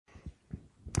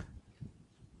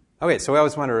Okay, so we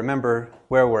always want to remember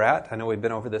where we're at. I know we've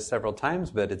been over this several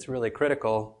times, but it's really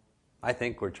critical. I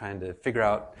think we're trying to figure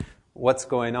out what's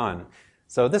going on.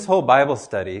 So this whole Bible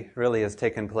study really has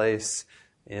taken place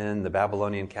in the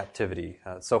Babylonian captivity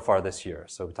so far this year.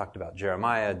 So we talked about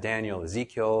Jeremiah, Daniel,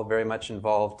 Ezekiel, very much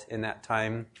involved in that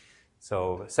time.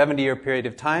 So 70-year period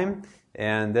of time.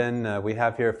 And then we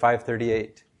have here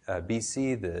 538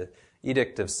 BC, the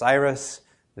Edict of Cyrus,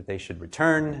 that they should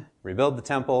return, rebuild the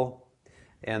temple.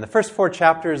 And the first 4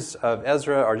 chapters of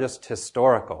Ezra are just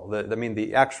historical.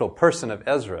 The actual person of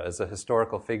Ezra as a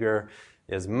historical figure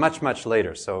is much, much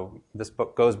later. So this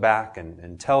book goes back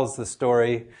and tells the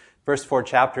story. First 4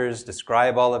 chapters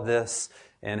describe all of this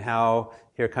and how,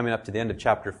 here coming up to the end of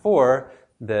chapter 4,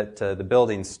 that the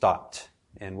building stopped.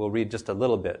 And we'll read just a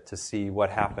little bit to see what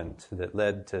happened that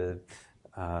led to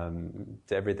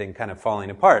everything kind of falling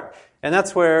apart. And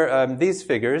that's where these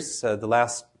figures, the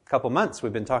last couple months,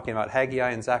 we've been talking about Haggai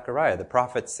and Zechariah, the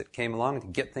prophets that came along to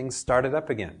get things started up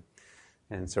again.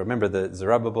 And so remember, the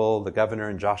Zerubbabel, the governor,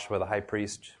 and Joshua, the high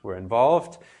priest, were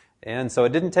involved. And so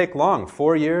it didn't take long.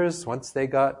 4 years, once they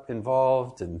got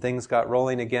involved and things got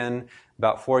rolling again,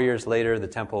 about 4 years later, the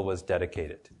temple was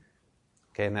dedicated.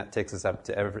 Okay, and that takes us up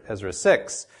to Ezra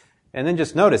 6. And then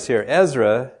just notice here,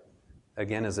 Ezra,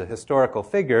 again as a historical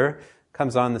figure,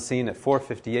 comes on the scene at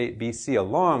 458 BC, a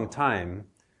long time.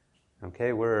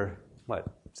 Okay, we're,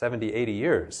 70, 80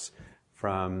 years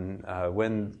from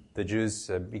when the Jews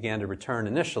began to return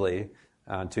initially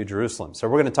to Jerusalem. So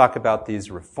we're going to talk about these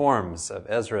reforms of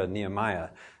Ezra and Nehemiah,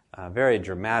 very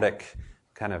dramatic,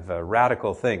 kind of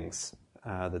radical things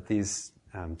that these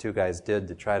 2 guys did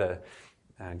to try to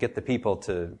get the people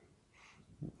to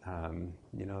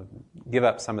give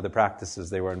up some of the practices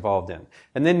they were involved in.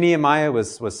 And then Nehemiah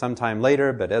was sometime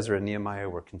later, but Ezra and Nehemiah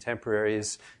were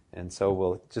contemporaries. And so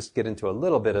we'll just get into a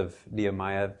little bit of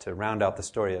Nehemiah to round out the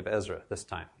story of Ezra this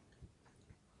time.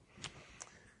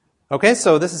 Okay,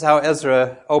 so this is how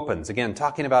Ezra opens. Again,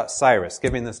 talking about Cyrus,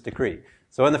 giving this decree.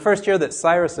 So in the first year that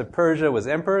Cyrus of Persia was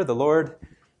emperor, the Lord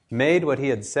made what he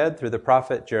had said through the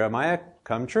prophet Jeremiah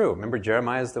come true. Remember,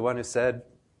 Jeremiah is the one who said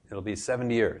it'll be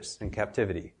 70 years in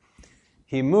captivity.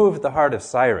 He moved the heart of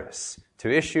Cyrus to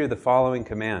issue the following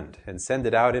command and send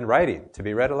it out in writing to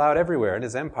be read aloud everywhere in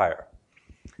his empire.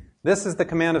 This is the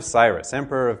command of Cyrus,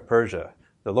 emperor of Persia.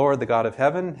 The Lord, the God of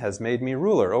heaven, has made me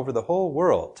ruler over the whole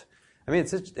world. I mean,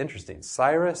 it's interesting.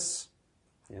 Cyrus,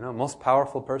 most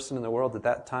powerful person in the world at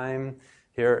that time,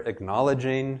 here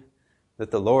acknowledging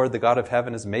that the Lord, the God of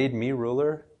heaven, has made me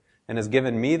ruler and has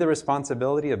given me the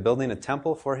responsibility of building a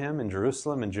temple for him in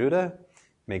Jerusalem and Judah.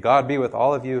 May God be with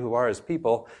all of you who are his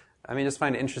people. I mean, just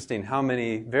find it interesting how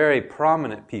many very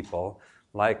prominent people,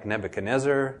 like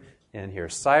Nebuchadnezzar and here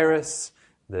Cyrus,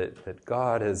 that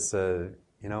God has,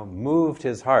 moved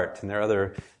his heart. And there are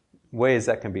other ways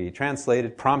that can be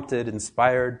translated, prompted,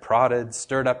 inspired, prodded,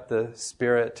 stirred up the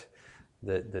spirit,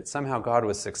 that somehow God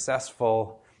was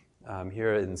successful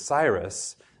here in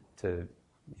Cyrus to,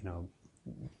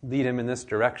 lead him in this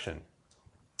direction.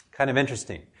 Kind of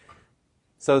interesting.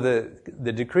 So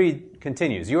the decree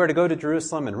continues. You are to go to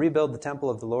Jerusalem and rebuild the temple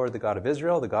of the Lord, the God of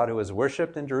Israel, the God who is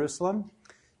worshipped in Jerusalem.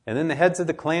 And then the heads of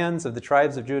the clans of the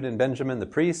tribes of Judah and Benjamin, the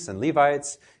priests and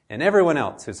Levites, and everyone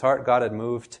else whose heart God had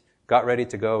moved, got ready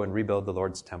to go and rebuild the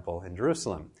Lord's temple in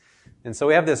Jerusalem. And so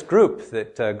we have this group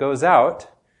that goes out.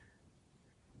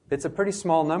 It's a pretty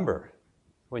small number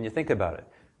when you think about it.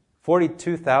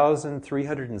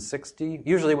 42,360.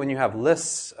 Usually when you have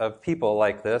lists of people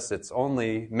like this, it's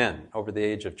only men over the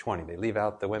age of 20. They leave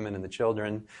out the women and the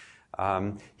children.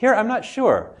 Here, I'm not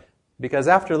sure. Because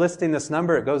after listing this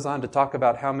number, it goes on to talk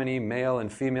about how many male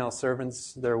and female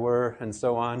servants there were and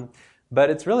so on.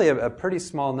 But it's really a pretty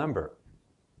small number.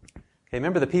 Okay,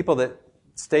 remember the people that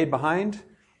stayed behind,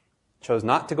 chose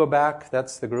not to go back?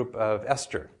 That's the group of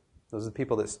Esther. Those are the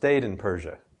people that stayed in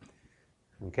Persia.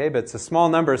 Okay, but it's a small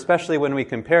number, especially when we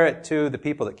compare it to the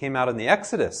people that came out in the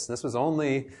Exodus. This was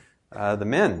only the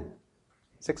men,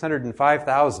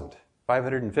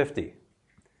 605,550.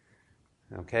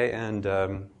 Okay, and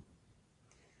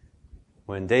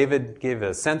when David gave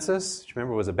a census, which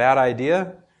remember was a bad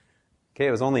idea, okay,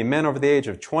 it was only men over the age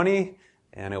of 20,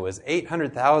 and it was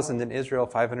 800,000 in Israel,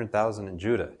 500,000 in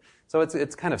Judah. So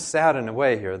it's kind of sad in a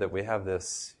way here that we have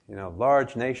this,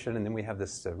 large nation, and then we have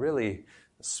this really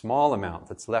small amount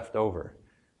that's left over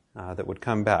that would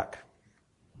come back.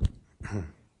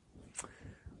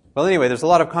 Well, anyway, there's a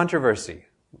lot of controversy,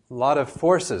 a lot of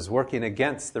forces working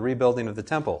against the rebuilding of the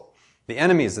temple. The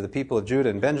enemies of the people of Judah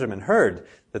and Benjamin heard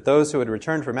that those who had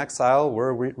returned from exile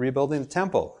were rebuilding the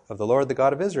temple of the Lord, the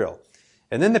God of Israel.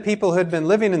 And then the people who had been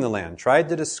living in the land tried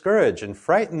to discourage and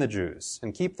frighten the Jews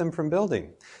and keep them from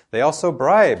building. They also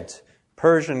bribed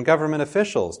Persian government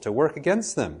officials to work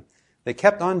against them. They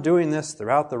kept on doing this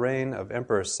throughout the reign of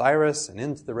Emperor Cyrus and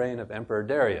into the reign of Emperor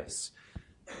Darius.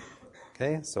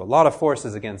 Okay, so a lot of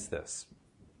forces against this.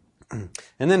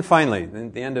 And then finally,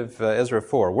 at the end of Ezra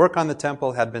 4, work on the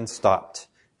temple had been stopped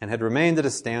and had remained at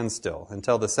a standstill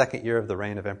until the second year of the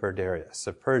reign of Emperor Darius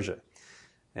of Persia.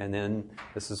 And then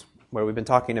this is where we've been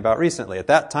talking about recently. At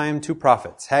that time, 2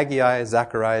 prophets, Haggai and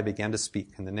Zechariah, began to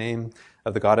speak in the name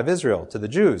of the God of Israel to the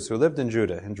Jews who lived in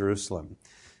Judah and Jerusalem.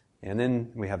 And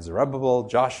then we have Zerubbabel,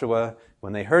 Joshua.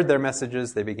 When they heard their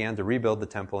messages, they began to rebuild the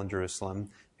temple in Jerusalem,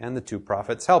 and the 2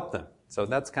 prophets helped them. So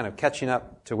that's kind of catching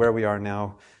up to where we are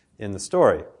now in the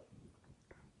story.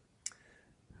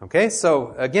 Okay,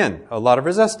 so again, a lot of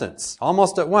resistance.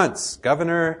 Almost at once,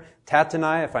 Governor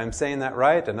Tattenai, if I'm saying that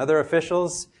right, and other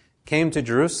officials came to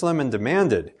Jerusalem and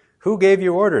demanded, "Who gave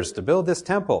you orders to build this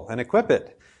temple and equip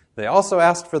it?" They also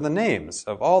asked for the names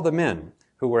of all the men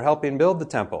who were helping build the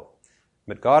temple.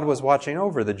 But God was watching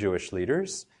over the Jewish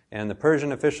leaders, and the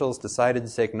Persian officials decided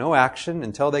to take no action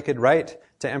until they could write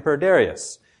to Emperor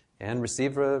Darius and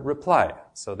receive a reply.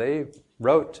 So they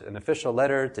wrote an official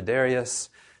letter to Darius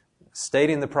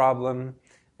stating the problem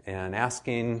and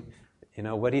asking,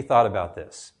 what he thought about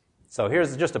this. So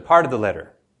here's just a part of the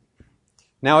letter.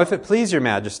 "Now, if it please your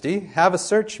majesty, have a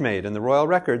search made in the royal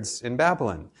records in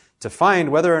Babylon to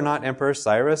find whether or not Emperor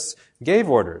Cyrus gave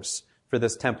orders for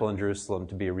this temple in Jerusalem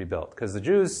to be rebuilt." Because the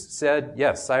Jews said,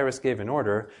 yes, Cyrus gave an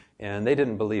order, and they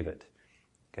didn't believe it.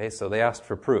 Okay, so they asked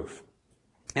for proof.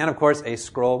 And of course, a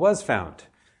scroll was found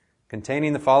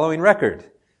containing the following record.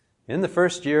 "In the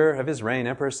first year of his reign,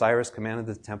 Emperor Cyrus commanded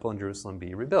that the temple in Jerusalem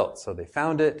be rebuilt." So they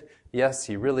found it. Yes,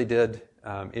 he really did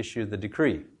issue the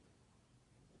decree.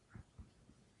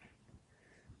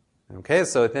 Okay,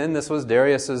 so then this was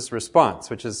Darius's response,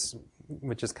 which is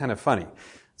kind of funny.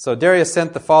 So Darius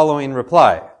sent the following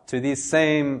reply to these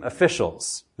same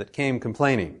officials that came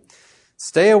complaining.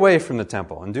 "Stay away from the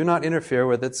temple and do not interfere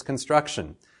with its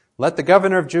construction. Let the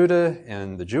governor of Judah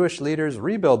and the Jewish leaders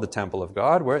rebuild the temple of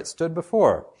God where it stood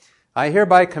before. I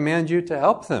hereby command you to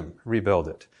help them rebuild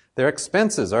it. Their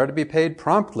expenses are to be paid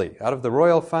promptly out of the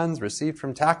royal funds received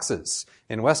from taxes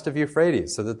in west of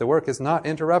Euphrates, so that the work is not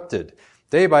interrupted.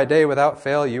 Day by day, without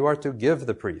fail, you are to give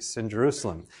the priests in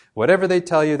Jerusalem whatever they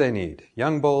tell you they need,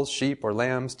 young bulls, sheep, or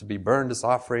lambs to be burned as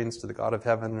offerings to the God of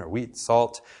heaven, or wheat,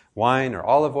 salt, wine, or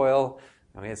olive oil."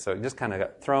 Okay, so it just kind of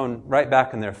got thrown right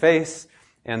back in their face.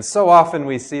 And so often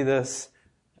we see this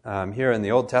here in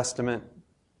the Old Testament.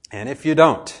 "And if you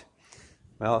don't,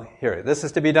 well, here, this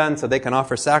is to be done so they can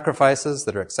offer sacrifices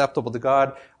that are acceptable to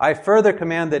God. I further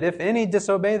command that if any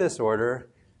disobey this order,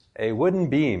 a wooden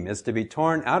beam is to be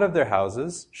torn out of their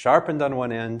houses, sharpened on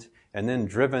one end, and then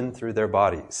driven through their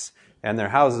bodies. And their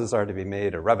houses are to be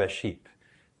made a rubbish heap."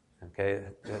 Okay,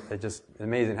 it's just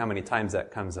amazing how many times that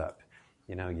comes up.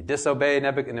 You disobey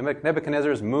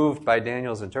Nebuchadnezzar is moved by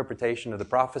Daniel's interpretation of the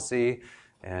prophecy,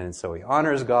 and so he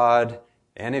honors God.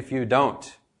 And if you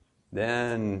don't,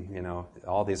 then,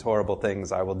 all these horrible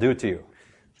things I will do to you.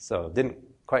 So didn't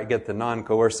quite get the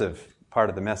non-coercive part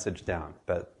of the message down.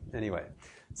 But anyway,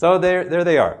 so there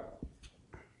they are.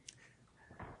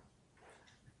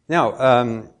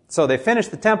 Now, so they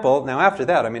finished the temple. Now after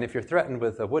that, if you're threatened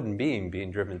with a wooden beam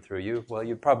being driven through you, well,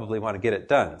 you probably want to get it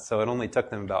done. So it only took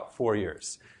them about 4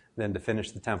 years then to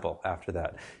finish the temple after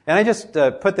that. And I just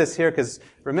put this here because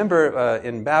remember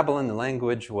in Babylon the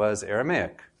language was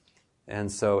Aramaic.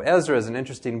 And so Ezra is an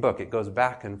interesting book. It goes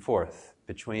back and forth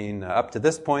between, up to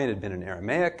this point, it had been in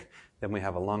Aramaic, then we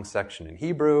have a long section in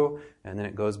Hebrew, and then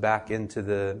it goes back into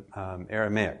the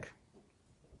Aramaic.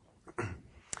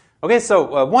 Okay,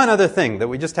 so one other thing that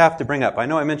we just have to bring up. I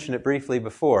know I mentioned it briefly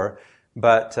before,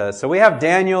 but so we have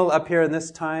Daniel up here in this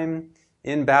time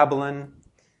in Babylon,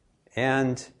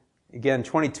 and again,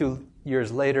 22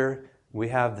 years later, we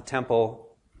have the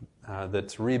temple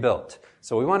that's rebuilt.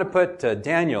 So we want to put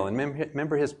Daniel, and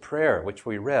remember his prayer, which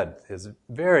we read, his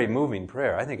very moving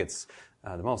prayer. I think it's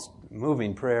the most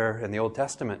moving prayer in the Old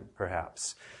Testament,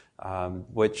 perhaps,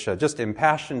 which just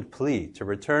impassioned plea to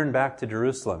return back to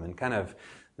Jerusalem in kind of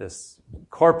this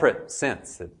corporate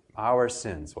sense that our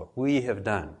sins, what we have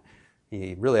done.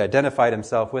 He really identified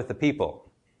himself with the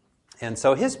people. And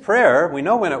so his prayer, we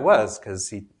know when it was, because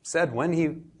he said when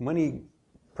he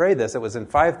prayed this, it was in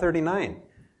 539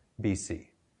 BC.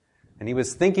 And he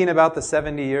was thinking about the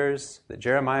 70 years that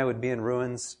Jeremiah would be in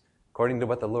ruins, according to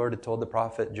what the Lord had told the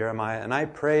prophet Jeremiah. And I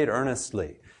prayed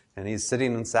earnestly. And he's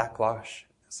sitting in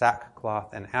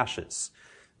sackcloth and ashes.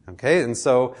 Okay, and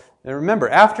so and remember,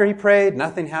 after he prayed,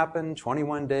 nothing happened,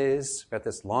 21 days, got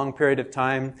this long period of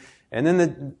time. And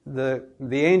then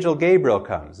the angel Gabriel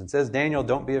comes and says, Daniel,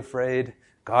 don't be afraid.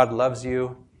 God loves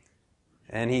you.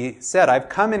 And he said, I've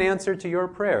come in answer to your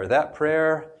prayer, that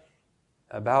prayer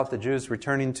about the Jews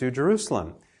returning to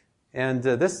Jerusalem. And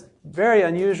this very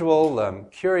unusual,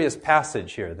 curious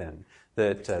passage here then,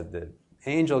 that the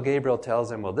angel Gabriel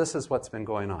tells him, well, this is what's been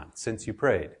going on since you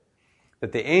prayed.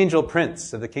 That the angel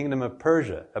prince of the kingdom of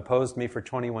Persia opposed me for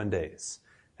 21 days.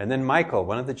 And then Michael,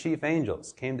 one of the chief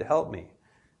angels, came to help me.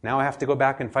 Now I have to go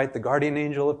back and fight the guardian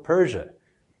angel of Persia.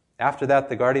 After that,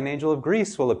 the guardian angel of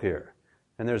Greece will appear.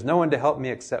 And there's no one to help me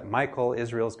except Michael,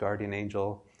 Israel's guardian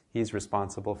angel. He's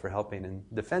responsible for helping and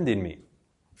defending me.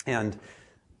 And,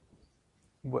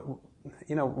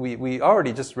 we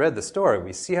already just read the story.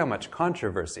 We see how much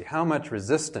controversy, how much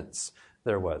resistance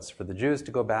there was for the Jews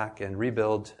to go back and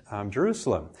rebuild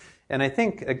Jerusalem. And I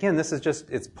think, again, this is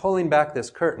it's pulling back this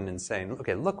curtain and saying,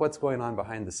 okay, look what's going on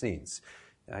behind the scenes.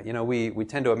 We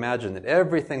tend to imagine that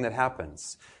everything that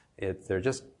happens, there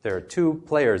are two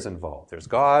players involved. There's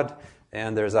God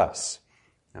and there's us.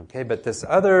 Okay, but this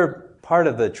other part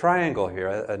of the triangle here,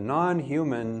 a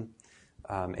non-human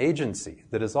agency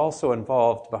that is also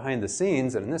involved behind the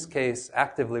scenes, and in this case,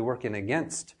 actively working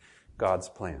against God's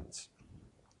plans.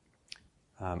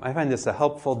 I find this a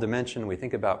helpful dimension when we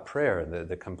think about prayer,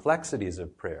 the complexities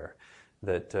of prayer,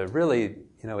 that really,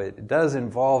 it does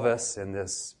involve us in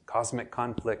this cosmic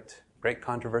conflict, great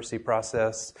controversy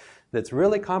process that's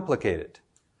really complicated.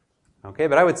 Okay,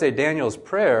 but I would say Daniel's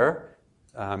prayer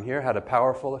here had a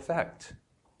powerful effect.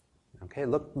 Okay,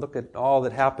 look at all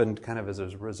that happened kind of as a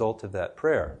result of that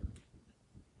prayer.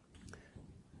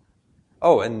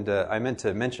 Oh, and I meant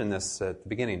to mention this at the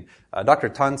beginning. Dr.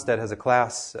 Tonstad has a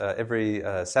class every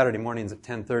Saturday mornings at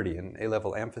 10:30 in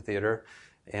A-Level Amphitheater,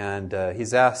 and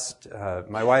he's asked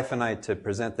my wife and I to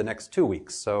present the next 2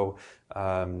 weeks. So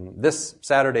this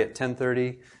Saturday at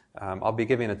 10:30, I'll be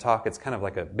giving a talk. It's kind of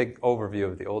like a big overview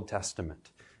of the Old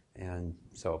Testament. And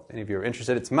so if any of you are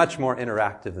interested, it's much more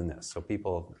interactive than this. So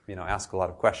people, ask a lot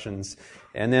of questions.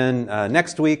 And then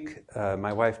next week,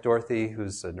 my wife Dorothy,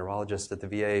 who's a neurologist at the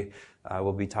VA,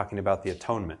 will be talking about the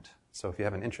atonement. So if you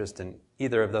have an interest in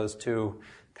either of those two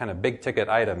kind of big ticket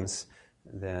items,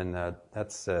 then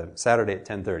that's Saturday at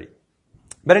 10:30.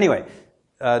 But anyway,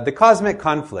 the cosmic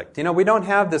conflict. We don't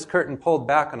have this curtain pulled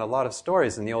back on a lot of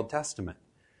stories in the Old Testament.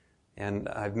 And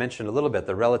I've mentioned a little bit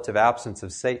the relative absence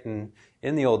of Satan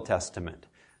in the Old Testament.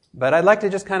 But I'd like to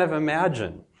just kind of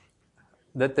imagine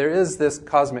that there is this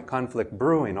cosmic conflict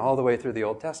brewing all the way through the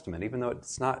Old Testament, even though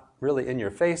it's not really in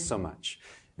your face so much.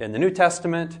 In the New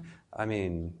Testament,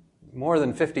 more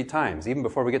than 50 times, even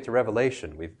before we get to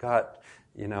Revelation, we've got,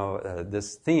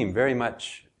 this theme very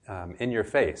much in your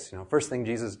face. First thing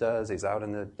Jesus does, he's out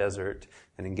in the desert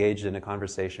and engaged in a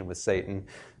conversation with Satan.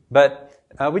 But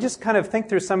we just kind of think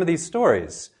through some of these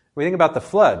stories. We think about the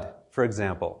flood, for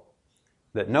example,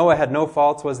 that Noah had no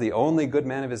faults, was the only good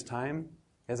man of his time.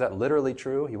 Is that literally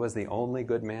true? He was the only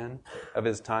good man of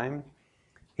his time.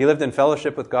 He lived in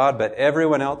fellowship with God, but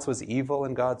everyone else was evil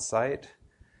in God's sight.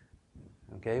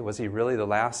 Okay, was he really the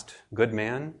last good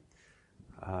man?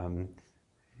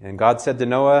 And God said to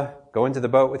Noah, go into the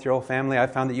boat with your whole family. I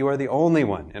found that you are the only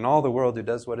one in all the world who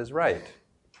does what is right.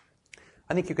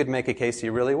 I think you could make a case he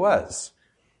really was.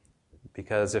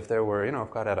 Because if there were,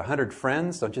 if God had 100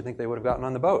 friends, don't you think they would have gotten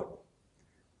on the boat?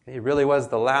 He really was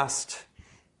the last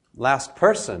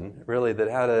person, really, that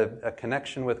had a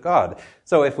connection with God.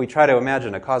 So if we try to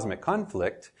imagine a cosmic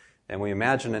conflict, and we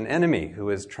imagine an enemy who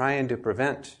is trying to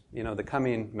prevent, the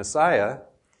coming Messiah,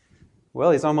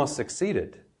 well, he's almost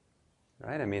succeeded.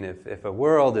 Right? If a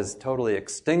world is totally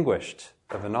extinguished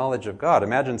of the knowledge of God,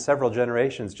 imagine several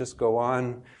generations just go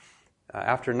on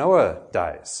after Noah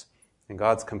dies, and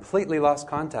God's completely lost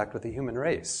contact with the human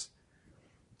race.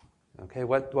 Okay,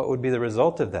 what would be the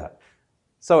result of that?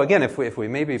 So again, if we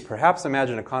maybe perhaps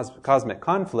imagine a cosmic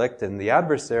conflict and the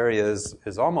adversary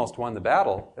is almost won the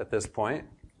battle at this point,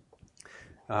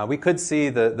 we could see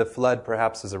the flood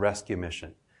perhaps as a rescue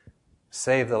mission.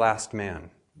 Save the last man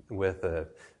with a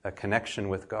connection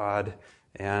with God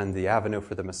and the avenue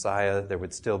for the Messiah. There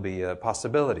would still be a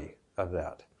possibility of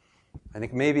that. I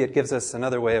think maybe it gives us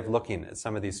another way of looking at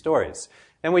some of these stories.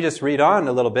 And we just read on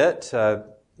a little bit. Of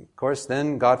course,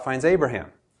 then God finds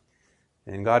Abraham.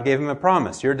 And God gave him a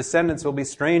promise. Your descendants will be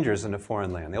strangers in a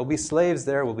foreign land. They will be slaves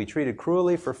there, will be treated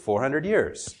cruelly for 400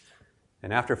 years.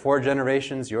 And after 4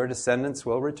 generations, your descendants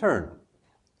will return.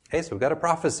 Okay, so we've got a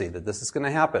prophecy that this is going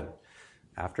to happen.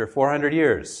 After 400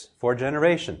 years, 4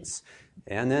 generations.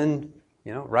 And then,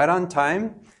 right on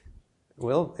time,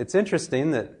 Well, it's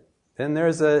interesting that then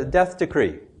there's a death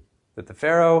decree that the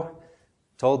Pharaoh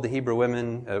told the Hebrew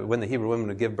women, when the Hebrew women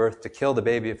would give birth, to kill the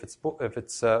baby if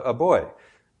it's a boy.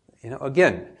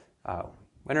 Again,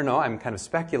 I don't know, I'm kind of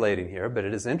speculating here, but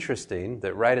it is interesting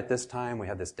that right at this time we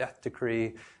have this death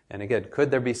decree. And again, could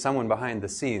there be someone behind the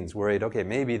scenes worried, okay,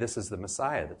 maybe this is the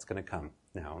Messiah that's going to come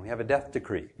now? We have a death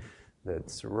decree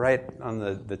that's right on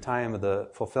the time of the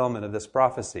fulfillment of this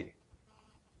prophecy.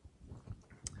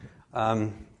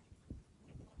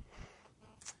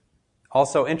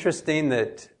 Also interesting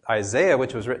that Isaiah,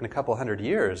 which was written a couple hundred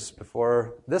years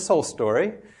before this whole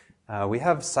story, we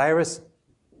have Cyrus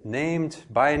named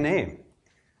by name.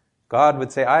 God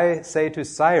would say, I say to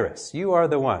Cyrus, you are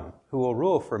the one who will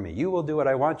rule for me. You will do what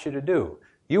I want you to do.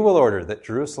 You will order that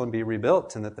Jerusalem be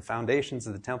rebuilt and that the foundations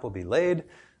of the temple be laid.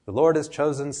 The Lord has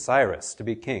chosen Cyrus to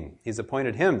be king. He's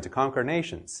appointed him to conquer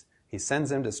nations. He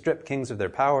sends him to strip kings of their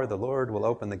power. The Lord will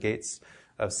open the gates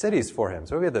of cities for him.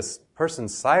 So we have this person,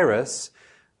 Cyrus.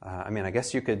 I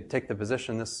guess you could take the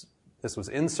position this was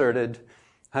inserted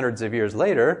hundreds of years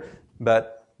later,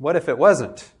 but what if it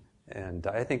wasn't? And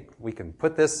I think we can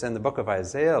put this in the book of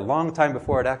Isaiah a long time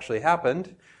before it actually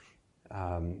happened.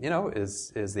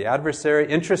 Is the adversary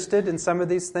interested in some of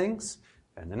these things?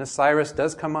 And then Cyrus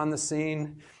does come on the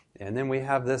scene, and then we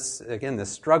have this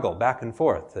struggle back and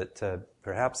forth that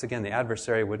perhaps, again, the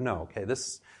adversary would know, okay,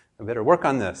 I better work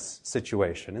on this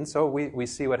situation. And so we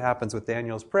see what happens with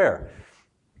Daniel's prayer.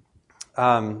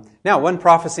 Now, one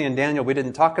prophecy in Daniel we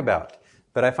didn't talk about,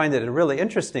 but I find it a really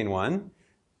interesting one,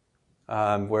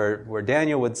 where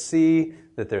Daniel would see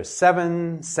that there's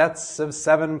 7 sets of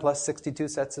 7 plus 62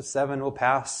 sets of 7 will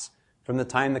pass from the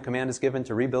time the command is given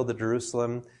to rebuild the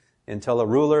Jerusalem until a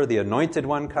ruler, the anointed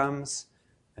one, comes.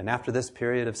 And after this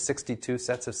period of 62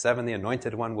 sets of 7, the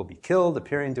anointed one will be killed,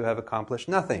 appearing to have accomplished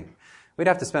nothing. We'd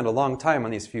have to spend a long time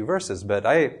on these few verses, but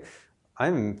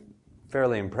I'm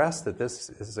fairly impressed that this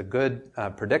is a good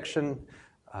prediction,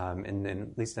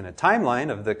 at least in a timeline,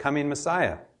 of the coming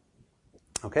Messiah.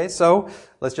 Okay, so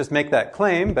let's just make that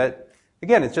claim, but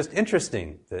again, it's just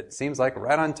interesting that it seems like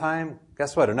right on time,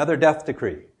 guess what, another death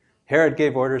decree. Herod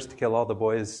gave orders to kill all the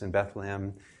boys in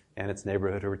Bethlehem and its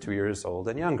neighborhood who were 2 years old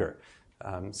and younger.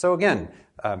 So again,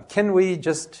 can we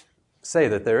just say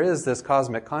that there is this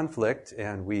cosmic conflict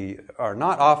and we are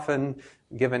not often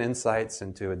given insights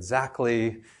into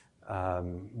exactly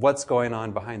what's going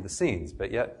on behind the scenes, but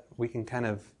yet we can kind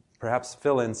of perhaps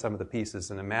fill in some of the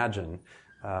pieces and imagine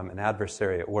an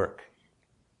adversary at work.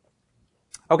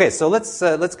 Okay, so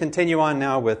let's continue on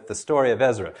now with the story of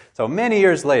Ezra. So many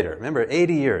years later, remember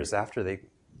 80 years after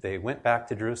they went back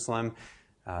to Jerusalem,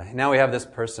 now we have this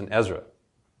person, Ezra.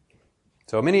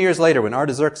 So many years later, when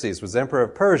Artaxerxes was emperor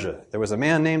of Persia, there was a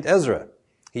man named Ezra.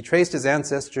 He traced his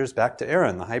ancestors back to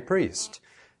Aaron, the high priest.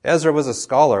 Ezra was a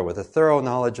scholar with a thorough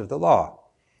knowledge of the law.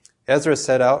 Ezra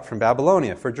set out from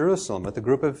Babylonia for Jerusalem with a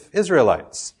group of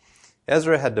Israelites.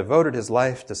 Ezra had devoted his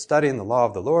life to studying the law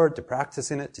of the Lord, to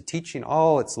practicing it, to teaching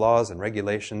all its laws and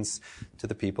regulations to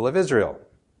the people of Israel.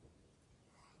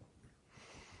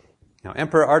 Now,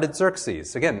 Emperor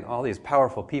Artaxerxes, again, all these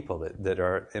powerful people that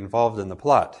are involved in the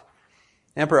plot.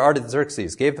 Emperor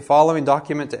Artaxerxes gave the following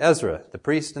document to Ezra, the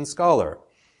priest and scholar.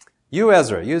 You,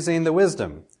 Ezra, using the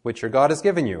wisdom which your God has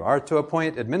given you, are to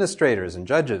appoint administrators and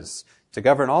judges to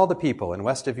govern all the people in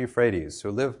west of Euphrates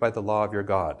who live by the law of your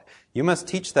God. You must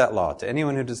teach that law to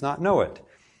anyone who does not know it.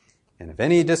 And if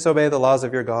any disobey the laws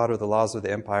of your God or the laws of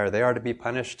the empire, they are to be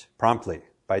punished promptly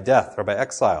by death or by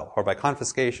exile or by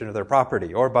confiscation of their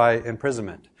property or by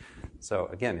imprisonment. So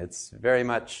again, it's very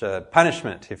much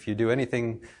punishment if you do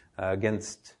anything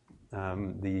against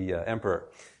the emperor.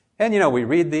 And, we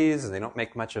read these, and they don't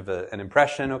make much of an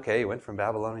impression. Okay, he went from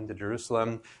Babylon to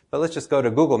Jerusalem. But let's just go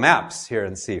to Google Maps here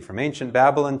and see. From ancient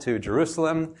Babylon to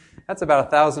Jerusalem, that's about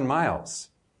 1,000 miles.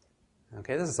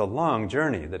 Okay, this is a long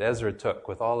journey that Ezra took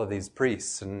with all of these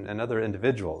priests and other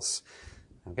individuals.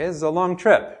 Okay, this is a long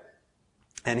trip.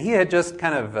 And he had just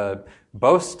kind of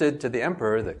boasted to the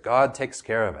emperor that God takes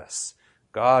care of us.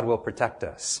 God will protect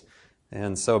us.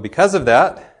 And so because of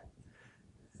that,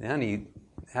 then he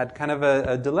had kind of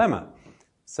a dilemma.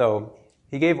 So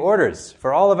he gave orders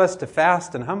for all of us to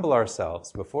fast and humble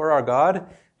ourselves before our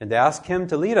God and to ask him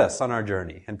to lead us on our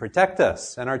journey and protect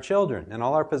us and our children and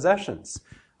all our possessions.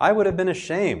 I would have been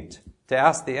ashamed to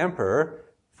ask the emperor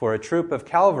for a troop of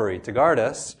cavalry to guard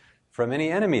us from any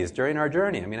enemies during our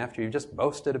journey. After you've just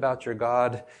boasted about your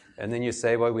God, and then you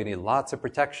say, well, we need lots of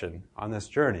protection on this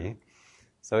journey.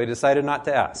 So he decided not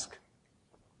to ask.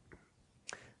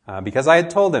 Because I had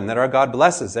told him that our God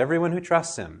blesses everyone who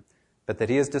trusts him, but that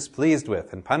he is displeased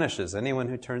with and punishes anyone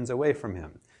who turns away from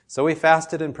him. So we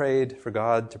fasted and prayed for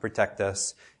God to protect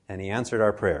us, and he answered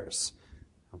our prayers.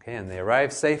 Okay, and they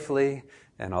arrived safely,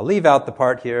 and I'll leave out the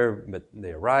part here, but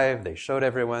they arrived, they showed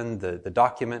everyone the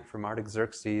document from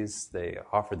Artaxerxes, they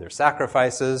offered their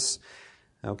sacrifices.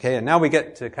 Okay, and now we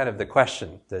get to kind of the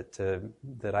question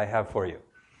that I have for you.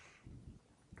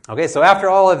 Okay, so after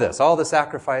all of this, all the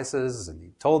sacrifices, and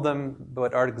he told them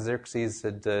what Artaxerxes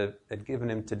had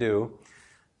given him to do,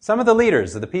 some of the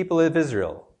leaders of the people of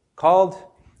Israel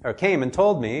came and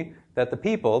told me that the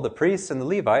people, the priests and the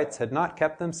Levites, had not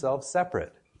kept themselves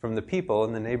separate from the people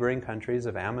in the neighboring countries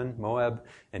of Ammon, Moab,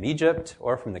 and Egypt,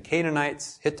 or from the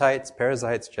Canaanites, Hittites,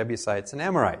 Perizzites, Jebusites, and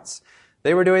Amorites.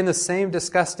 They were doing the same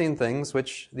disgusting things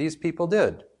which these people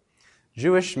did.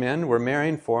 Jewish men were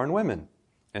marrying foreign women,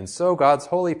 and so God's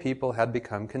holy people had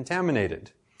become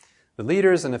contaminated. The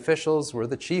leaders and officials were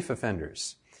the chief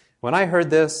offenders. When I heard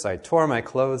this, I tore my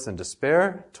clothes in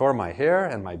despair, tore my hair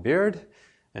and my beard,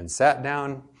 and sat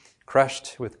down,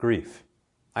 crushed with grief.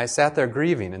 I sat there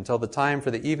grieving until the time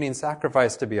for the evening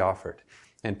sacrifice to be offered,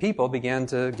 and people began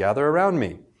to gather around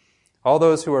me. All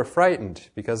those who were frightened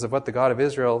because of what the God of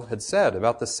Israel had said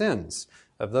about the sins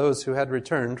of those who had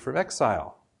returned from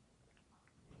exile.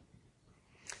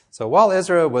 So while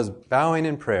Ezra was bowing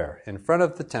in prayer in front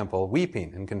of the temple,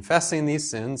 weeping and confessing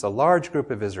these sins, a large group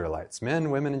of Israelites,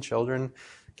 men, women, and children,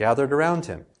 gathered around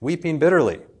him, weeping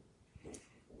bitterly.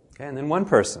 Okay, and then one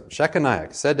person,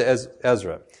 Shechaniah, said to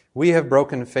Ezra, "We have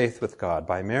broken faith with God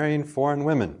by marrying foreign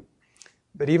women.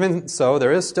 But even so,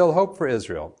 there is still hope for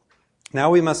Israel.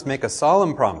 Now we must make a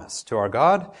solemn promise to our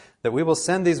God that we will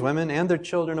send these women and their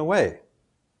children away.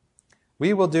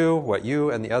 We will do what you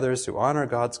and the others who honor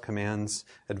God's commands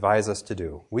advise us to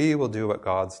do. We will do what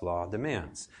God's law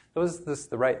demands." So is this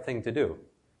the right thing to do?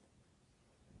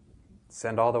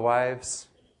 Send all the wives?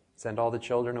 Send all the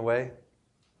children away?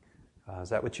 Is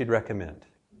that what you'd recommend?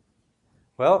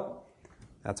 Well,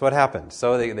 that's what happened.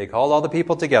 So they called all the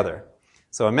people together.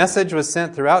 So a message was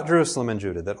sent throughout Jerusalem and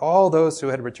Judah that all those who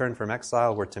had returned from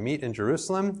exile were to meet in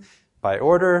Jerusalem by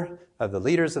order of the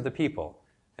leaders of the people.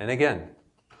 And again,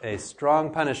 a strong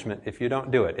punishment if you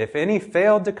don't do it. If any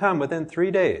failed to come within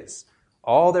 3 days,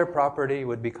 all their property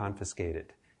would be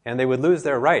confiscated, and they would lose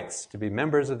their rights to be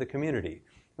members of the community.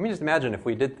 Let me just imagine if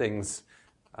we did things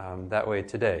that way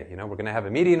today. You know, we're going to have a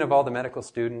meeting of all the medical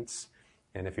students,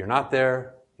 and if you're not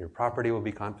there, your property will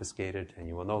be confiscated, and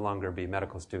you will no longer be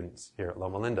medical students here at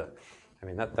Loma Linda. I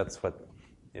mean, that's what,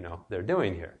 they're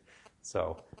doing here.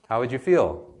 So how would you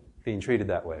feel being treated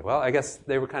that way? Well, I guess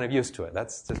they were kind of used to it.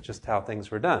 That's just how things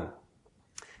were done.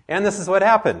 And this is what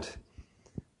happened.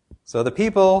 So the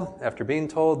people, after being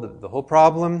told the whole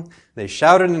problem, they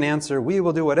shouted in answer, "We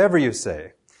will do whatever you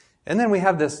say." And then we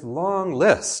have this long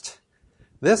list.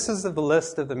 This is the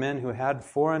list of the men who had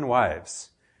foreign wives.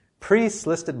 Priests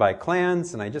listed by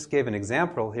clans, and I just gave an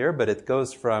example here, but it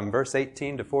goes from verse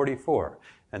 18 to 44.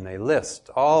 And they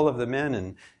list all of the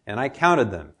men, and I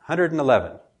counted them,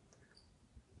 111.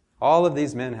 All of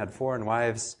these men had foreign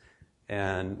wives,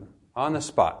 and on the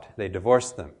spot, they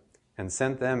divorced them and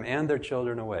sent them and their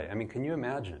children away. I mean, can you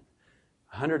imagine?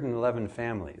 111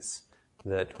 families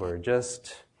that were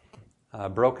just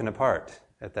broken apart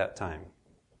at that time.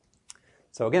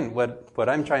 So again, what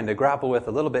I'm trying to grapple with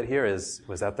a little bit here is,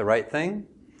 was that the right thing?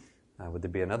 Would there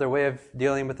be another way of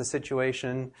dealing with the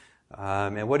situation?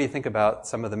 And what do you think about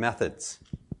some of the methods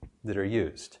that are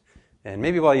used? And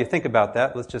maybe while you think about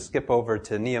that, let's just skip over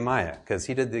to Nehemiah, because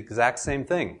he did the exact same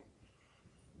thing.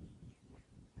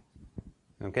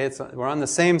 Okay, we're on the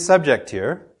same subject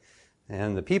here.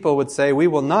 And the people would say, "We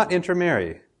will not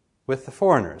intermarry with the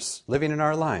foreigners living in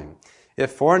our line.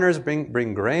 If foreigners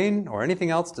bring grain or anything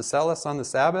else to sell us on the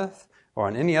Sabbath or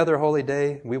on any other holy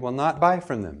day, we will not buy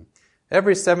from them.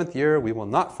 Every 7th year, we will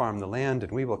not farm the land,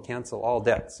 and we will cancel all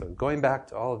debt." So going back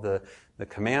to all of the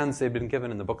commands they've been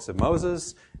given in the books of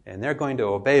Moses, and they're going to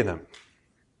obey them.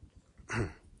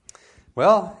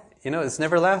 Well, this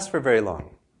never lasts for very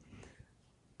long.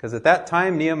 Because at that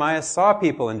time, Nehemiah saw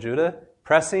people in Judah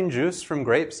pressing juice from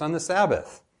grapes on the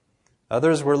Sabbath.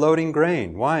 Others were loading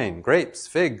grain, wine, grapes,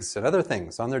 figs, and other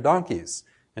things on their donkeys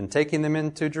and taking them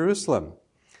into Jerusalem.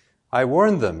 I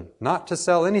warned them not to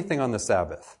sell anything on the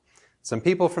Sabbath. Some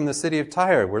people from the city of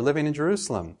Tyre were living in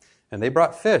Jerusalem, and they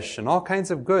brought fish and all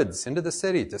kinds of goods into the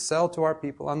city to sell to our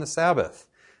people on the Sabbath.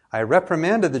 I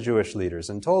reprimanded the Jewish leaders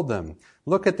and told them,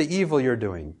 "Look at the evil you're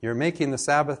doing. You're making the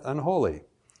Sabbath unholy.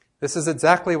 This is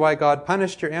exactly why God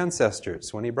punished your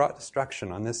ancestors when he brought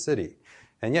destruction on this city.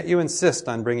 And yet you insist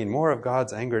on bringing more of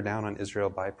God's anger down on Israel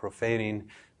by profaning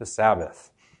the Sabbath."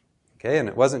 Okay, and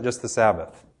it wasn't just the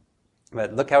Sabbath.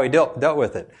 But look how he dealt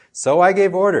with it. So I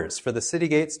gave orders for the city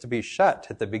gates to be shut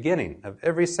at the beginning of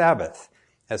every Sabbath,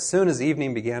 as soon as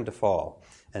evening began to fall,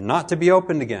 and not to be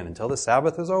opened again until the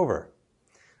Sabbath was over.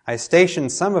 I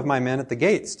stationed some of my men at the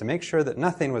gates to make sure that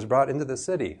nothing was brought into the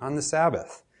city on the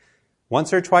Sabbath.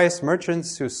 Once or twice,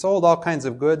 merchants who sold all kinds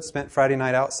of goods spent Friday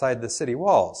night outside the city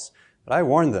walls. But I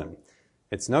warned them,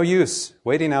 it's no use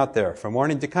waiting out there for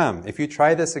morning to come. If you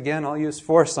try this again, I'll use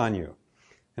force on you.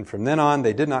 And from then on,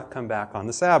 they did not come back on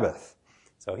the Sabbath.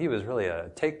 So he was really a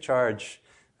take charge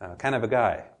kind of a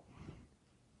guy.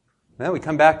 Then we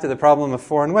come back to the problem of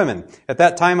foreign women. At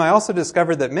that time, I also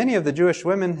discovered that many of the Jewish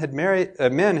men had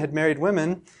married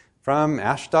women from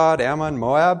Ashdod, Ammon,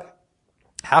 Moab.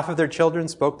 Half of their children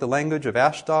spoke the language of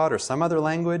Ashdod or some other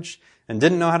language and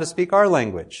didn't know how to speak our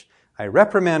language. I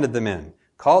reprimanded the men,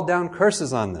 called down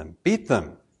curses on them, beat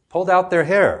them, pulled out their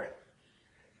hair.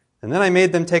 And then I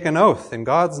made them take an oath in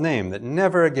God's name that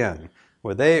never again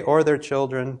would they or their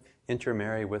children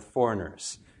intermarry with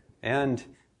foreigners. And,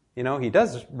 he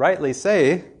does rightly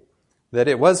say that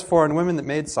it was foreign women that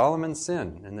made Solomon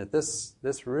sin, and that this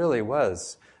really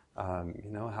was,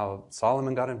 how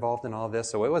Solomon got involved in all of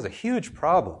this. So it was a huge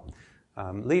problem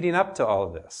leading up to all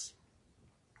of this.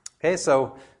 Okay,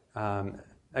 so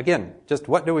again, just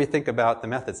what do we think about the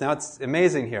methods? Now, it's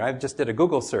amazing here. I just did a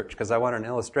Google search because I wanted an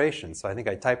illustration. So I think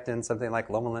I typed in something like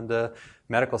Loma Linda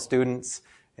medical students.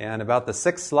 And about the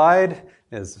 6th slide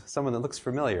is someone that looks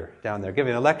familiar down there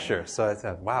giving a lecture. So I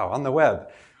said, wow, on the web.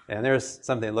 And there's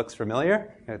something that looks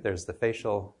familiar. There's the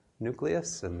facial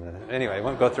nucleus. Anyway, I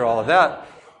won't go through all of that.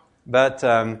 But,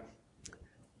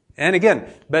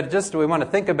 just we want to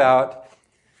think about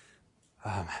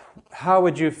how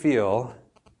would you feel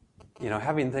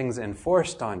having things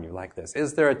enforced on you like this?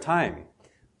 Is there a time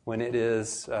when it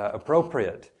is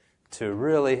appropriate to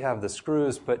really have the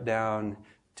screws put down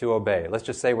to obey? Let's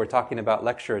just say we're talking about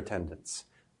lecture attendance,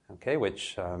 okay,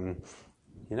 which,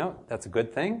 that's a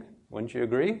good thing. Wouldn't you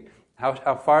agree?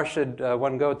 How far should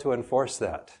one go to enforce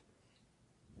that?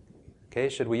 Okay,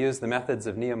 should we use the methods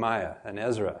of Nehemiah and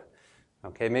Ezra?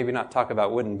 Okay, maybe not talk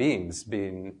about wooden beams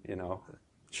being,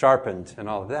 sharpened and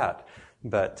all of that,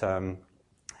 but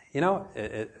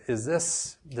does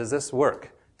this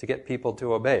work to get people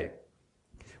to obey?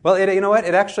 Well,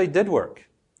 it actually did work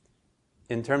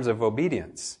in terms of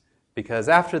obedience, because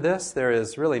after this, there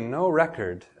is really no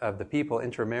record of the people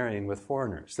intermarrying with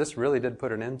foreigners. This really did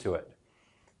put an end to it.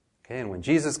 Okay, and when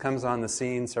Jesus comes on the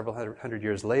scene several hundred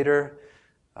years later,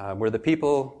 were the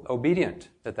people obedient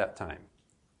at that time?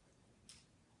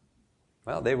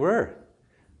 Well, they were.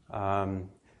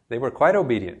 They were quite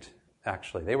obedient.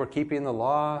 Actually, they were keeping the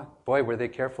law. Boy, were they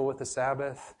careful with the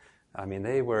Sabbath. I mean,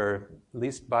 they were, at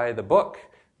least by the book,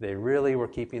 they really were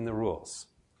keeping the rules.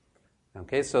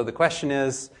 Okay, so the question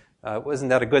is, wasn't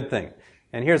that a good thing?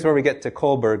 And here's where we get to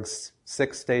Kohlberg's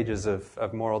 6 stages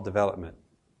of moral development.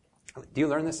 Do you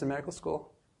learn this in medical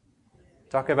school?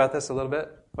 Talk about this a little bit.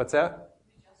 What's that?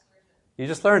 You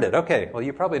just learned it. Okay. Well,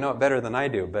 you probably know it better than I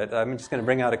do, but I'm just going to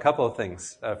bring out a couple of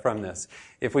things from this.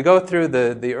 If we go through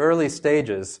the early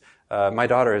stages, my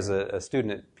daughter is a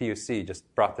student at PUC,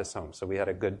 just brought this home, so we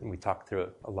talked through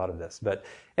a lot of this. But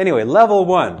anyway, level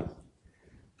 1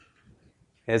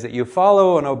 is that you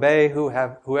follow and obey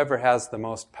whoever has the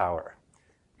most power.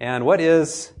 And what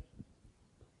is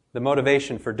the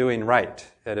motivation for doing right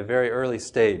at a very early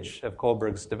stage of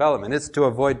Kohlberg's development? It's to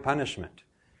avoid punishment,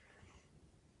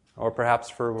 or perhaps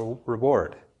for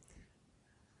reward.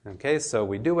 Okay, so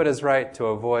we do what is right to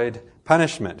avoid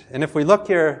punishment. And if we look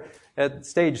here at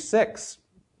stage 6,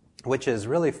 which is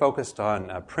really focused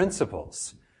on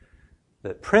principles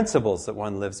that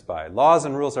one lives by. Laws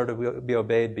and rules are to be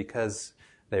obeyed because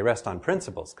they rest on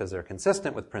principles, because they're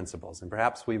consistent with principles. And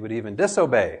perhaps we would even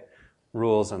disobey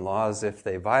rules and laws if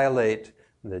they violate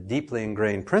the deeply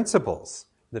ingrained principles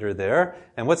that are there.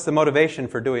 And what's the motivation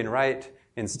for doing right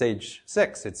in stage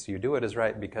 6? It's you do what is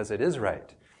right because it is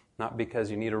right, not because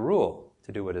you need a rule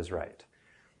to do what is right.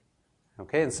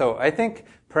 Okay, and so I think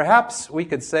perhaps we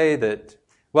could say that,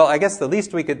 well, I guess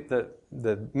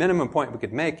the minimum point we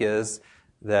could make is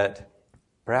that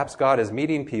perhaps God is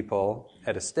meeting people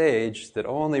at a stage that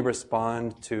only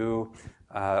respond to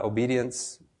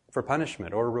obedience for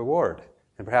punishment or reward.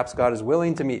 And perhaps God is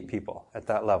willing to meet people at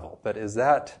that level. But is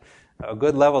that a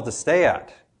good level to stay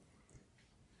at?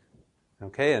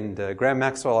 Okay, and Graham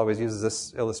Maxwell always uses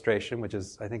this illustration, which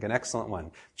is, I think, an excellent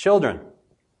one. Children.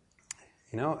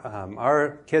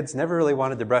 Our kids never really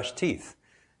wanted to brush teeth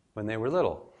when they were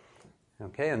little.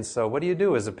 Okay, and so what do you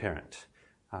do as a parent?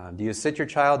 Do you sit your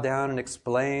child down and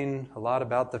explain a lot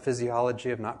about the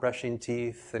physiology of not brushing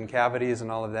teeth and cavities and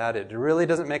all of that? It really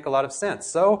doesn't make a lot of sense.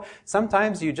 So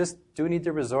sometimes you just do need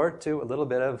to resort to a little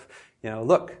bit of,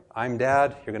 look, I'm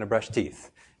dad, you're going to brush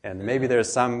teeth. And maybe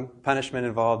there's some punishment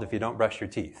involved if you don't brush your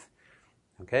teeth.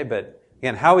 Okay, but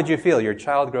again, how would you feel? Your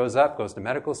child grows up, goes to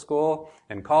medical school,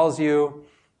 and calls you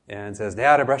and says,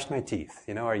 Dad, I brushed my teeth.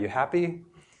 Are you happy?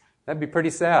 That'd be pretty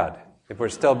sad if we're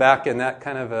still back in that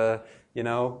kind of a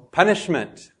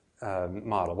punishment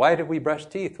model. Why did we brush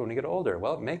teeth when we get older?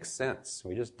 Well, it makes sense.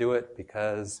 We just do it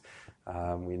because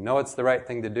we know it's the right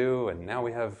thing to do, and now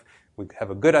we have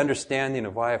a good understanding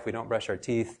of why if we don't brush our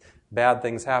teeth, bad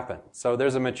things happen. So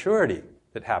there's a maturity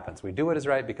that happens. We do what is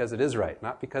right because it is right,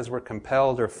 not because we're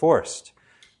compelled or forced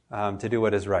to do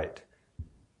what is right.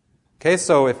 Okay,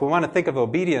 so if we want to think of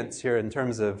obedience here in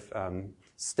terms of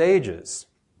stages,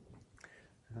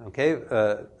 okay,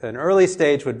 an early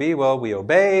stage would be, we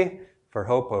obey for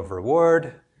hope of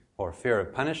reward or fear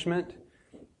of punishment.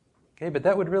 Okay, but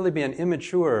that would really be an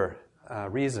immature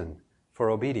reason for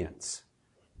obedience.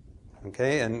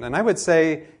 Okay, and I would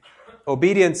say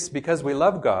obedience because we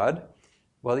love God,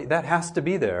 that has to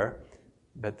be there,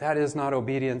 but that is not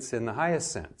obedience in the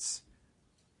highest sense.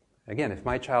 Again, if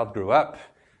my child grew up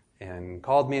and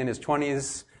called me in his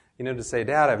 20s, to say,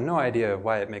 Dad, I have no idea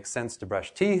why it makes sense to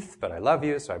brush teeth, but I love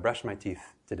you, so I brushed my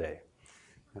teeth today.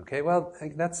 Okay,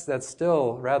 that's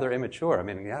still rather immature.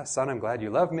 Yeah, son, I'm glad you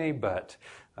love me, but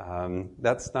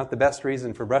that's not the best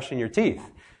reason for brushing your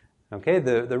teeth. Okay,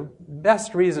 the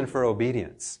best reason for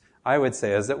obedience, I would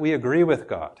say, is that we agree with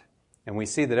God, and we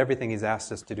see that everything He's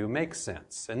asked us to do makes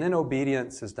sense. And then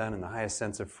obedience is done in the highest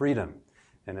sense of freedom.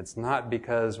 And it's not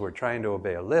because we're trying to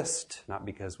obey a list, not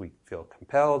because we feel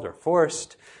compelled or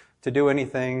forced to do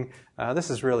anything.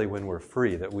 This is really when we're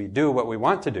free, that we do what we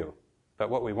want to do. But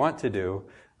what we want to do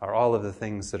are all of the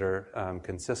things that are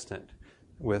consistent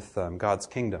with God's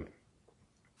kingdom.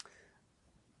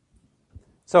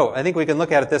 So I think we can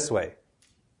look at it this way.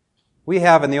 We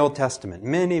have in the Old Testament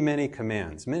many, many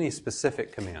commands, many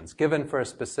specific commands given for a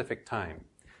specific time.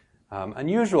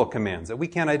 Unusual commands that we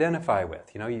can't identify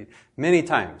with. Many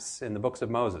times in the books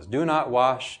of Moses, do not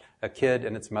wash a kid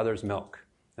in its mother's milk,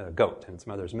 a goat in its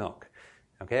mother's milk.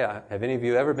 Okay, have any of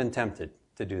you ever been tempted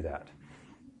to do that?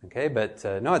 Okay, but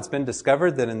no, it's been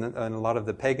discovered that in a lot of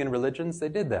the pagan religions, they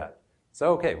did that.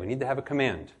 So, okay, we need to have a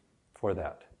command for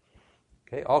that.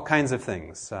 Okay, all kinds of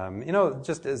things.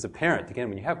 Just as a parent, again,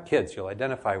 when you have kids, you'll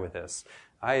identify with this.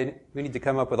 We need to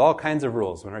come up with all kinds of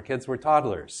rules when our kids were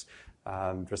toddlers.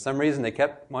 For some reason, they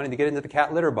kept wanting to get into the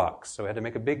cat litter box, so we had to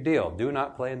make a big deal. Do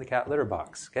not play in the cat litter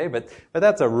box. Okay, but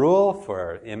that's a rule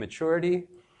for immaturity.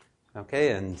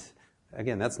 Okay, and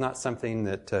again, that's not something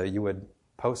that you would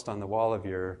post on the wall of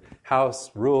your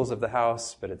house, rules of the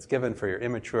house, but it's given for your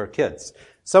immature kids.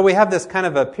 So we have this kind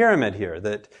of a pyramid here,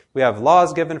 that we have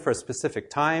laws given for a specific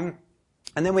time,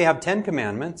 and then we have 10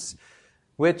 commandments,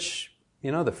 which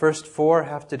the first 4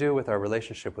 have to do with our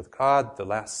relationship with God. The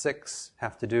last 6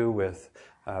 have to do with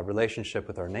relationship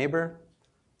with our neighbor.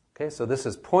 Okay, so this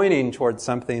is pointing towards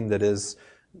something that is,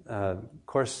 of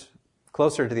course,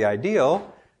 closer to the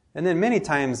ideal. And then many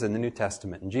times in the New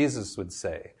Testament, and Jesus would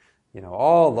say,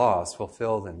 all laws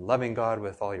fulfilled in loving God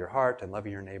with all your heart and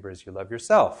loving your neighbor as you love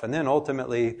yourself. And then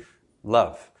ultimately,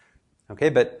 love. Okay,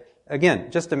 but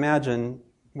again, just imagine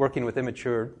working with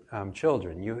immature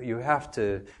children. You have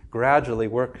to gradually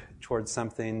work towards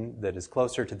something that is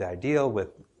closer to the ideal with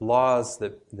laws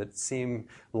that seem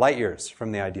light years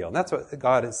from the ideal. And that's what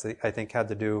God has, I think, had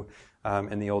to do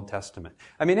in the Old Testament.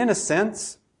 In a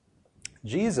sense,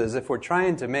 Jesus, if we're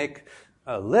trying to make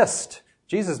a list,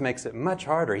 Jesus makes it much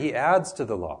harder. He adds to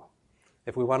the law,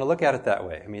 if we want to look at it that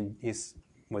way. He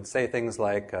would say things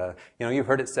like, you've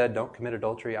heard it said, don't commit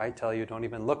adultery. I tell you, don't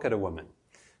even look at a woman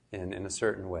in a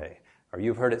certain way. Or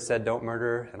you've heard it said, don't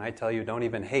murder, and I tell you, don't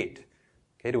even hate.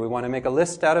 Okay, do we want to make a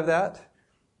list out of that?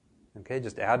 Okay,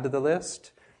 just add to the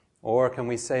list? Or can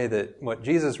we say that what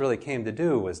Jesus really came to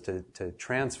do was to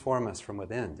transform us from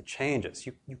within, to change us?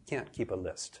 You can't keep a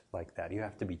list like that. You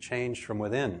have to be changed from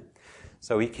within.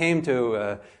 So He came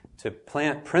to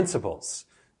plant principles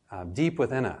deep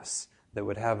within us that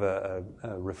would have a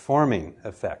reforming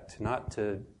effect, not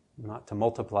to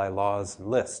multiply laws and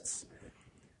lists.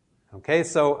 Okay,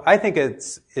 so I think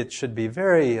it should be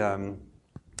very,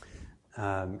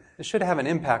 it should have an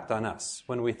impact on us.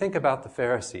 When we think about the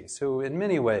Pharisees, who in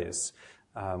many ways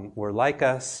were like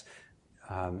us,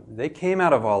 they came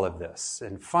out of all of this.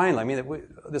 And finally,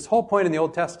 this whole point in the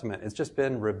Old Testament has just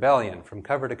been rebellion from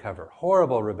cover to cover,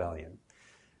 horrible rebellion.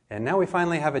 And now we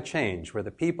finally have a change where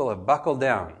the people have buckled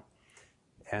down.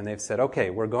 and they've said, okay,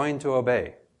 we're going to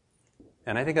obey.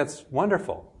 And I think that's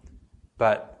wonderful.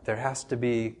 But there has to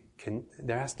be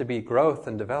growth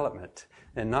and development,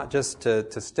 and not just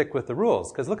to stick with the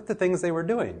rules. Because look at the things they were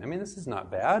doing. I mean, this is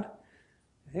not bad.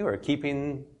 They were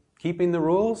keeping the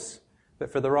rules,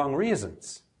 but for the wrong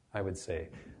reasons, I would say.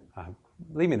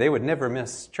 Believe me, they would never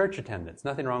miss church attendance.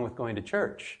 Nothing wrong with going to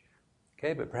church.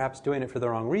 Okay, but perhaps doing it for the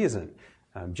wrong reason.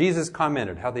 Jesus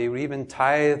commented how they would even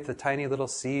tithe the tiny little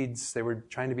seeds. They were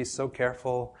trying to be so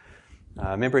careful.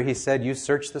 Remember, he said, you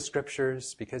search the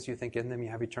scriptures because you think in them you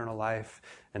have eternal life.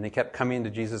 And they kept coming to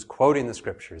Jesus quoting the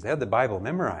scriptures. They had the Bible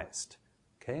memorized.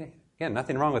 Okay, again,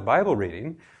 nothing wrong with Bible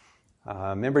reading.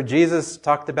 Remember, Jesus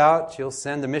talked about you'll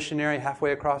send a missionary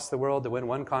halfway across the world to win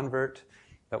one convert.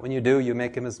 But when you do, you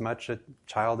make him as much a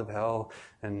child of hell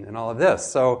and all of this.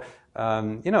 So,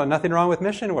 nothing wrong with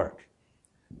mission work.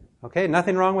 Okay,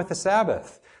 nothing wrong with the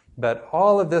Sabbath. But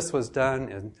all of this was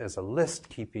done as a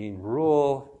list-keeping,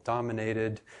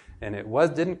 rule-dominated, and it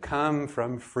didn't come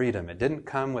from freedom. It didn't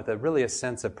come with really a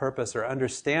sense of purpose or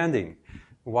understanding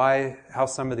how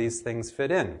some of these things fit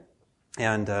in.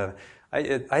 And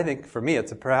I think for me,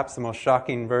 it's perhaps the most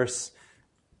shocking verse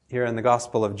here in the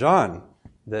Gospel of John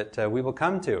that we will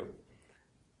come to.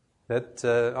 That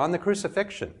on the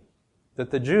crucifixion, that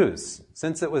the Jews,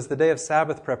 since it was the day of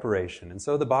Sabbath preparation, and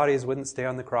so the bodies wouldn't stay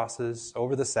on the crosses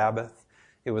over the Sabbath,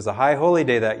 it was a high holy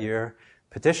day that year,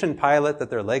 petitioned Pilate that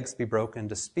their legs be broken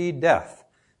to speed death,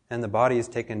 and the bodies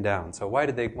taken down. So why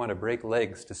did they want to break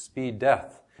legs to speed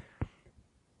death?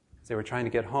 Because they were trying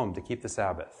to get home to keep the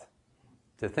Sabbath.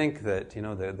 To think that,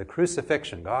 the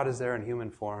crucifixion, God is there in human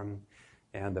form,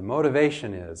 and the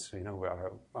motivation is,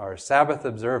 our Sabbath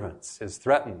observance is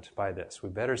threatened by this. We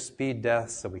better speed death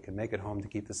so we can make it home to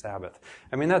keep the Sabbath.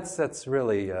 I mean, that's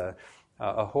really a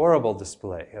horrible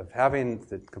display of having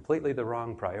completely the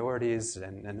wrong priorities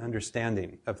and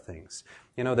understanding of things.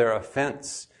 Their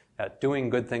offense at doing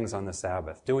good things on the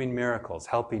Sabbath, doing miracles,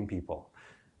 helping people,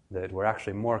 that we're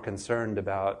actually more concerned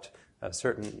about a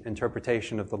certain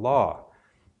interpretation of the law.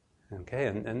 Okay,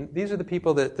 and these are the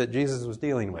people that Jesus was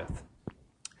dealing with.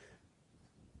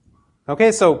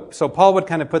 Okay, so Paul would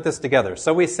kind of put this together.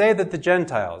 So we say that the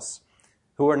Gentiles,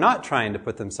 who are not trying to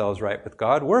put themselves right with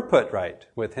God, were put right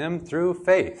with Him through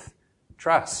faith,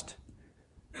 trust.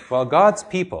 While God's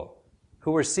people,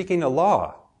 who were seeking a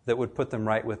law that would put them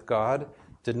right with God,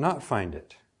 did not find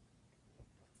it.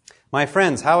 My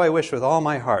friends, how I wish with all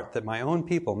my heart that my own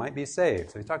people might be saved.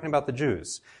 So he's talking about the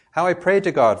Jews. How I pray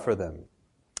to God for them.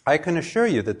 I can assure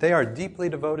you that they are deeply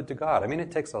devoted to God. I mean,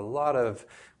 it takes a lot of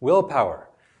willpower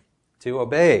to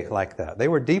obey like that. They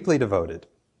were deeply devoted.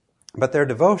 But their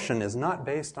devotion is not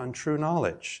based on true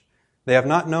knowledge. They have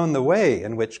not known the way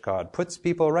in which God puts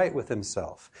people right with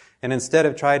Himself, and instead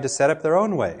have tried to set up their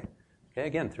own way. Okay,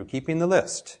 again, through keeping the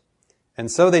list. And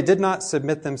so they did not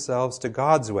submit themselves to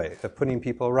God's way of putting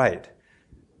people right.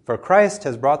 For Christ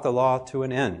has brought the law to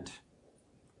an end,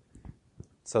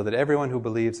 so that everyone who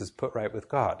believes is put right with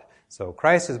God. So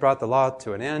Christ has brought the law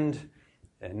to an end,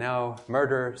 and now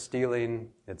murder, stealing,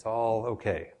 it's all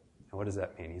okay. And what does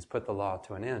that mean? He's put the law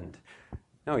to an end.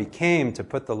 No, He came to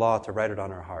put the law to write it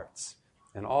on our hearts.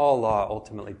 And all law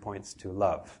ultimately points to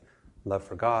love. Love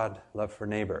for God, love for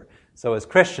neighbor. So as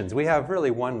Christians, we have really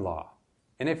one law.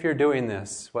 And if you're doing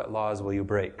this, what laws will you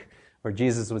break? Where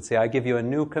Jesus would say, I give you a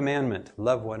new commandment,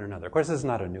 love one another. Of course, this is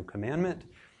not a new commandment.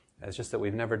 It's just that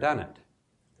we've never done it.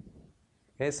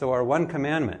 Okay, so our one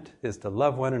commandment is to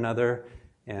love one another.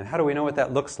 And how do we know what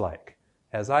that looks like?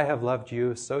 As I have loved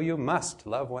you, so you must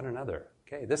love one another.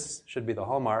 Okay, this should be the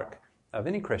hallmark of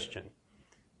any Christian.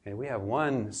 Okay, we have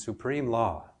one supreme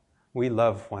law. We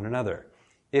love one another.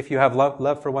 If you have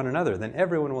love for one another, then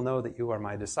everyone will know that you are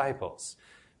my disciples.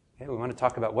 Okay, we want to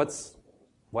talk about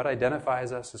what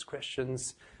identifies us as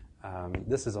Christians.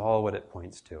 This is all what it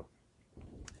points to.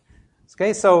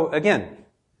 Okay, so again,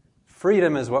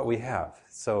 freedom is what we have.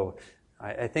 So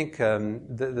I think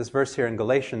this verse here in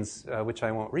Galatians, which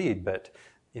I won't read, but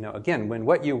again, when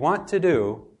what you want to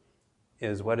do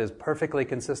is what is perfectly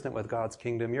consistent with God's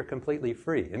kingdom, you're completely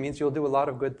free. It means you'll do a lot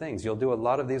of good things. You'll do a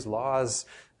lot of these laws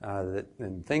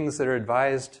and things that are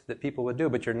advised that people would do,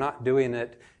 but you're not doing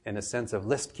it in a sense of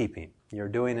list keeping. You're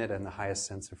doing it in the highest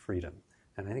sense of freedom.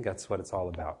 And I think that's what it's all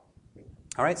about.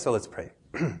 All right, so let's pray.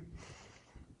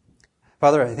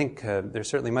 Father, I think there's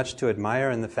certainly much to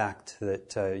admire in the fact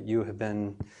that you have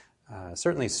been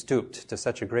certainly stooped to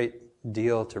such a great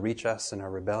deal to reach us in our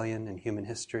rebellion in human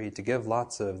history, to give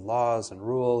lots of laws and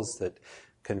rules that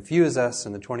confuse us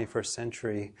in the 21st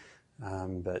century,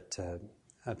 but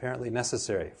apparently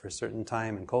necessary for a certain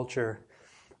time and culture.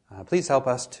 Please help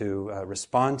us to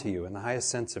respond to you in the highest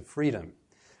sense of freedom,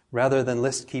 rather than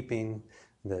list keeping,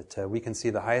 that we can see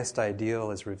the highest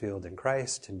ideal is revealed in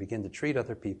Christ and begin to treat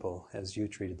other people as you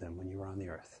treated them when you were on the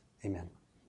earth. Amen.